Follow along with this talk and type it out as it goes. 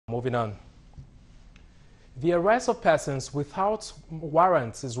Moving on. The arrest of persons without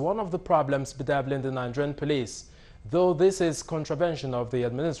warrants is one of the problems bedeviling the Nigerian police. Though this is contravention of the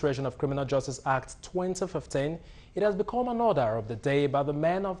Administration of Criminal Justice Act 2015, it has become an order of the day by the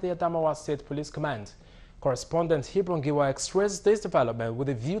men of the Adamawa State Police Command. Correspondent Hebron Giwa expressed this development with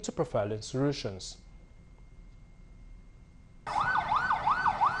a view to profiling solutions.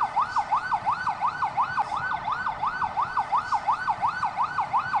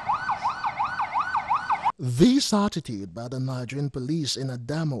 This attitude by the Nigerian police in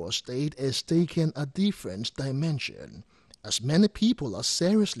Adamawa State is taking a different dimension, as many people are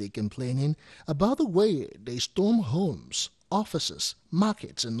seriously complaining about the way they storm homes, offices,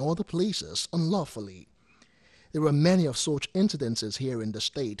 markets and other places unlawfully. There are many of such incidences here in the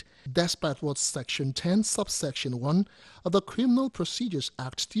state, despite what Section 10, Subsection 1 of the Criminal Procedures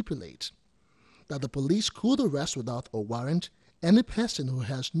Act stipulates, that the police could arrest without a warrant any person who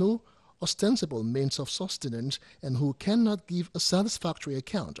has no ostensible means of sustenance and who cannot give a satisfactory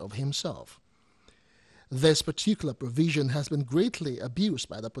account of himself. This particular provision has been greatly abused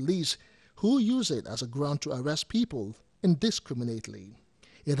by the police, who use it as a ground to arrest people indiscriminately.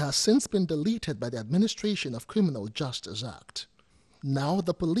 It has since been deleted by the Administration of Criminal Justice Act. Now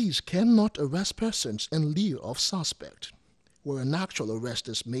the police cannot arrest persons in lieu of suspect. Where an actual arrest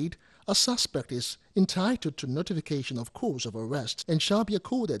is made, a suspect is entitled to notification of cause of arrest and shall be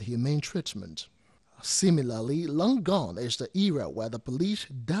accorded humane treatment. Similarly, long gone is the era where the police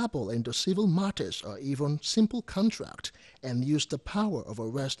dabble into civil matters or even simple contract and use the power of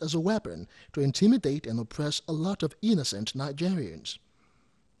arrest as a weapon to intimidate and oppress a lot of innocent Nigerians.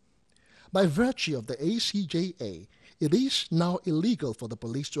 By virtue of the ACJA, it is now illegal for the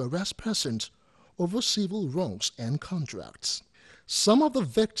police to arrest persons over civil wrongs and contracts. Some of the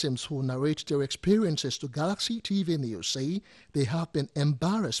victims who narrate their experiences to Galaxy TV News say they have been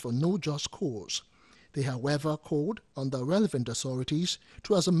embarrassed for no just cause. They, however, called on the relevant authorities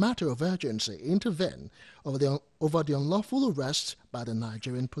to, as a matter of urgency, intervene over the unlawful arrest by the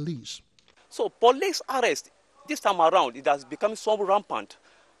Nigerian police. So police arrest, this time around, it has become so rampant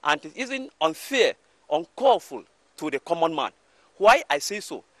and it isn't unfair, uncalled for to the common man. Why I say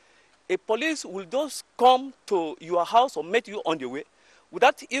so? A police will just come to your house or meet you on the way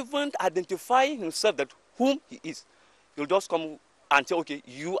without even identifying himself that whom he is. He'll just come and say, okay,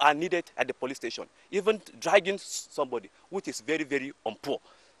 you are needed at the police station, even dragging somebody, which is very, very unpoor.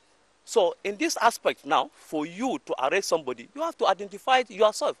 So in this aspect now, for you to arrest somebody, you have to identify it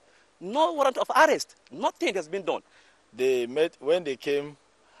yourself. No warrant of arrest, nothing has been done. When they came,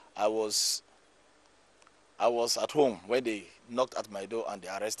 I was at home when they knocked at my door and they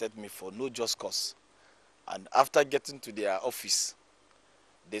arrested me for no just cause. And after getting to their office,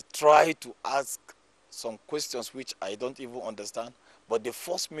 they tried to ask some questions which I don't even understand, but they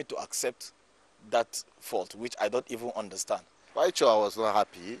forced me to accept that fault, which I don't even understand. Quite sure I was not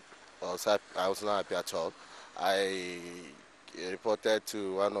happy. I was not happy at all. I reported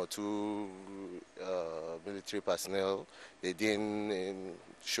to one or two military personnel. They didn't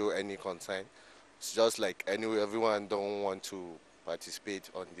show any concern. It's just like anyway, everyone don't want to participate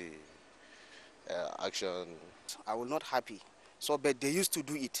on the action. I was not happy. So, but they used to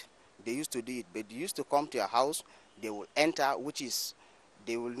do it. But they used to come to your house. They will enter, which is,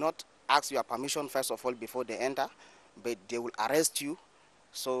 they will not ask your permission first of all before they enter, but they will arrest you.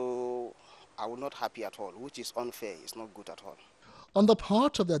 So, I was not happy at all, which is unfair. It's not good at all. On the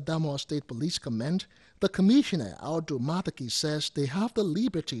part of the Adamawa State Police Command, the Commissioner, Audu Mataki, says they have the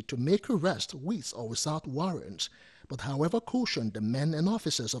liberty to make arrests with or without warrants, but however cautioned the men and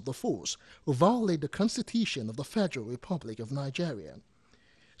officers of the force who violate the Constitution of the Federal Republic of Nigeria.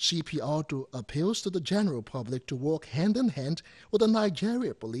 CP Audu appeals to the general public to work hand in hand with the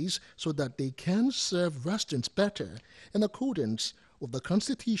Nigeria police so that they can serve residents better in accordance with the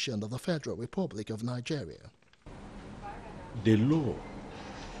Constitution of the Federal Republic of Nigeria. The law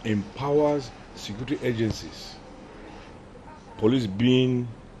empowers security agencies, police being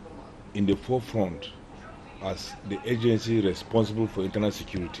in the forefront as the agency responsible for internal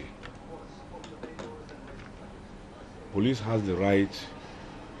security. Police has the right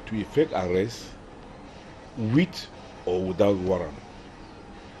to effect arrests with or without warrant.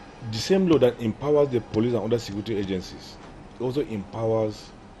 The same law that empowers the police and other security agencies also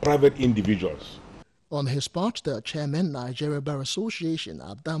empowers private individuals. On his part, the chairman, Nigeria Bar Association,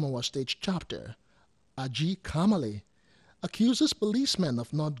 Adamawa State Chapter, Aji Kamale, accuses policemen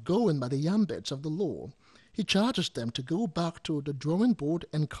of not going by the ambits of the law. He charges them to go back to the drawing board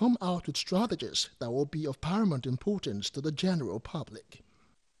and come out with strategies that will be of paramount importance to the general public.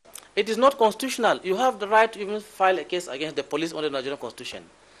 It is not constitutional. You have the right to even file a case against the police under the Nigerian Constitution.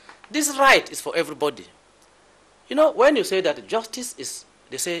 This right is for everybody. You know, when you say that justice is,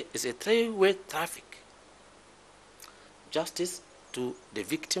 they say, is a three-way traffic. Justice to the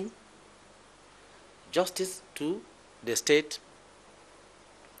victim, justice to the state,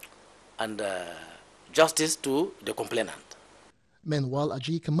 and justice to the complainant. Meanwhile,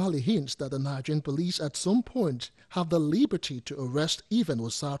 Aji Kamali hints that the Nigerian police at some point have the liberty to arrest even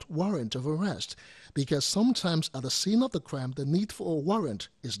without warrant of arrest, because sometimes at the scene of the crime the need for a warrant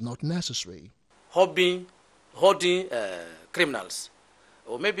is not necessary. Holding criminals,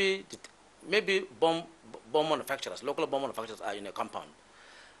 or maybe bomb manufacturers, local bomb manufacturers are in a compound,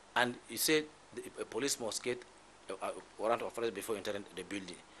 and you say a police must get a warrant of arrest before entering the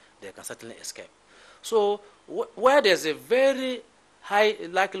building. They can certainly escape. So where there's a very high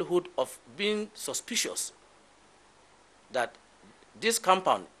likelihood of being suspicious that this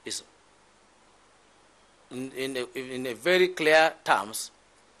compound is in a very clear terms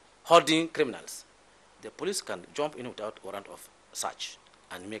holding criminals, the police can jump in without warrant of search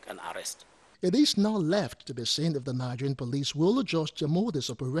and make an arrest. It is now left to be seen if the Nigerian police will adjust their modus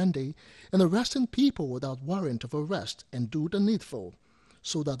operandi in arresting people without warrant of arrest and do the needful,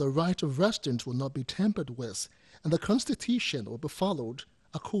 so that the right of residents will not be tampered with and the Constitution will be followed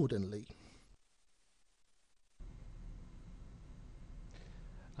accordingly.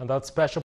 And that special